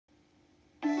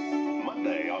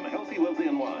on Healthy, Wealthy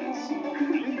and Wise.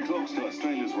 Lynn talks to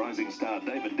Australia's rising star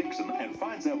David Dixon and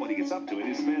finds out what he gets up to in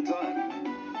his spare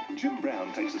time. Jim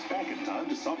Brown takes us back in time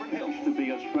to Sovereign Hill to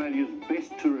be Australia's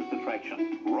best tourist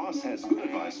attraction. Ross has good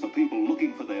advice for people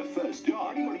looking for their first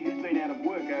job. Anybody who's been out of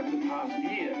work over the past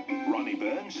year. Ronnie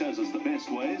Byrne shows us the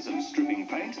best ways of stripping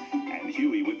paint. And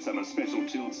Huey whips up a special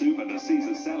chilled soup and a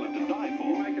Caesar salad to die for.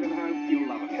 You make it at home, you'll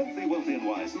love it. Healthy, Wealthy and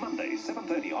Wise, Monday,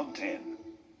 7:30 on 10.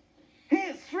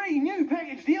 Here's 3 new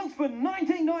package deals for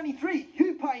 $19.93.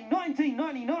 You pay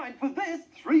 $19.99 for this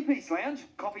 3-piece lounge,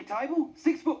 coffee table,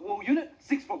 6-foot wall unit,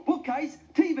 6-foot bookcase,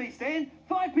 TV stand,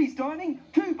 5-piece dining,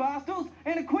 2 bar stools,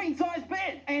 and a queen-size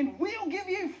bed. And we'll give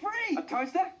you free a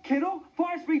toaster, kettle,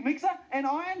 5-speed mixer, an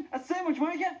iron, a sandwich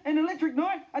maker, an electric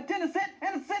knife, a dinner set,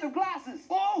 and a set of glasses.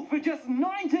 All for just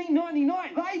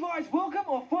 $19.99. Lay-bys welcome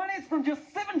or finance from just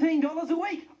 $17 a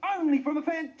week. Only from a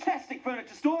fantastic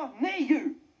furniture store near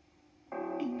you.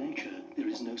 In nature, there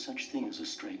is no such thing as a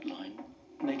straight line.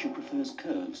 Nature prefers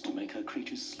curves to make her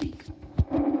creatures sleek.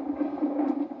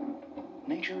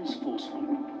 Nature is forceful,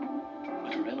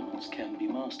 but her elements can be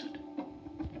mastered.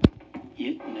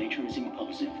 Yet nature is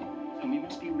impulsive, and we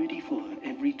must be ready for her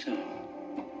every turn.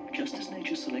 Just as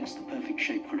nature selects the perfect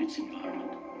shape for its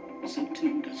environment, so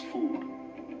too does Ford.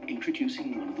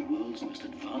 Introducing one of the world's most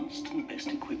advanced and best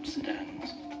equipped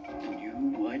sedans, the new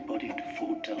wide-bodied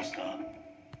Ford Telstar.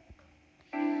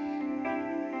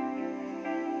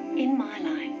 In my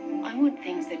life, I want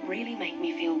things that really make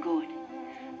me feel good.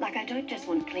 Like I don't just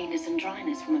want cleanness and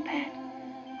dryness from a pad.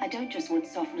 I don't just want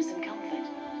softness and comfort.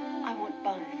 I want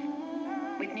both.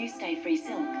 With new Stayfree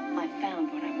Silk, I've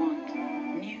found what I want.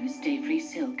 New Stayfree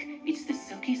Silk. It's the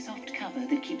silky soft cover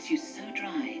that keeps you so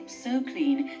dry, so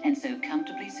clean, and so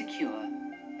comfortably secure.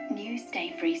 New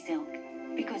Stayfree Silk.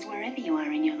 Because wherever you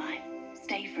are in your life,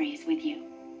 Stayfree is with you.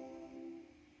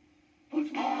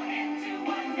 Put more into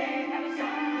one day, have a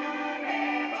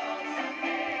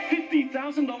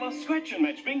 $50,000 Scratch and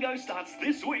Match Bingo starts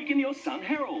this week in your Sun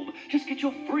Herald. Just get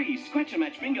your free Scratch and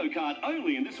Match Bingo card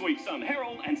only in this week's Sun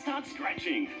Herald and start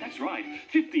scratching. That's right,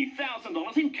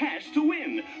 $50,000 in cash to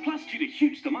win. Plus, due to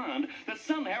huge demand, the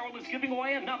Sun Herald is giving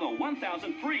away another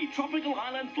 1,000 free tropical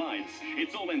island flights.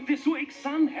 It's all in this week's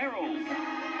Sun Herald.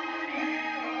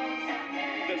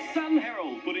 The Sun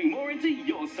Herald, putting more into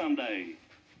your Sunday.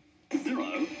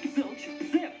 Zero,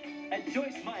 zilch, zip. At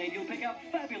Joyce Mayne, you'll pick up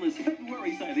fabulous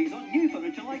February savings on new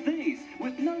furniture like these,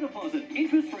 with no deposit,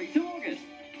 interest-free till August.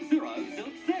 Zero,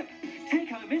 zilch, zip. Take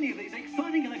home any of these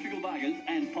exciting electrical bargains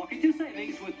and pocket your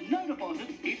savings with no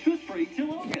deposit,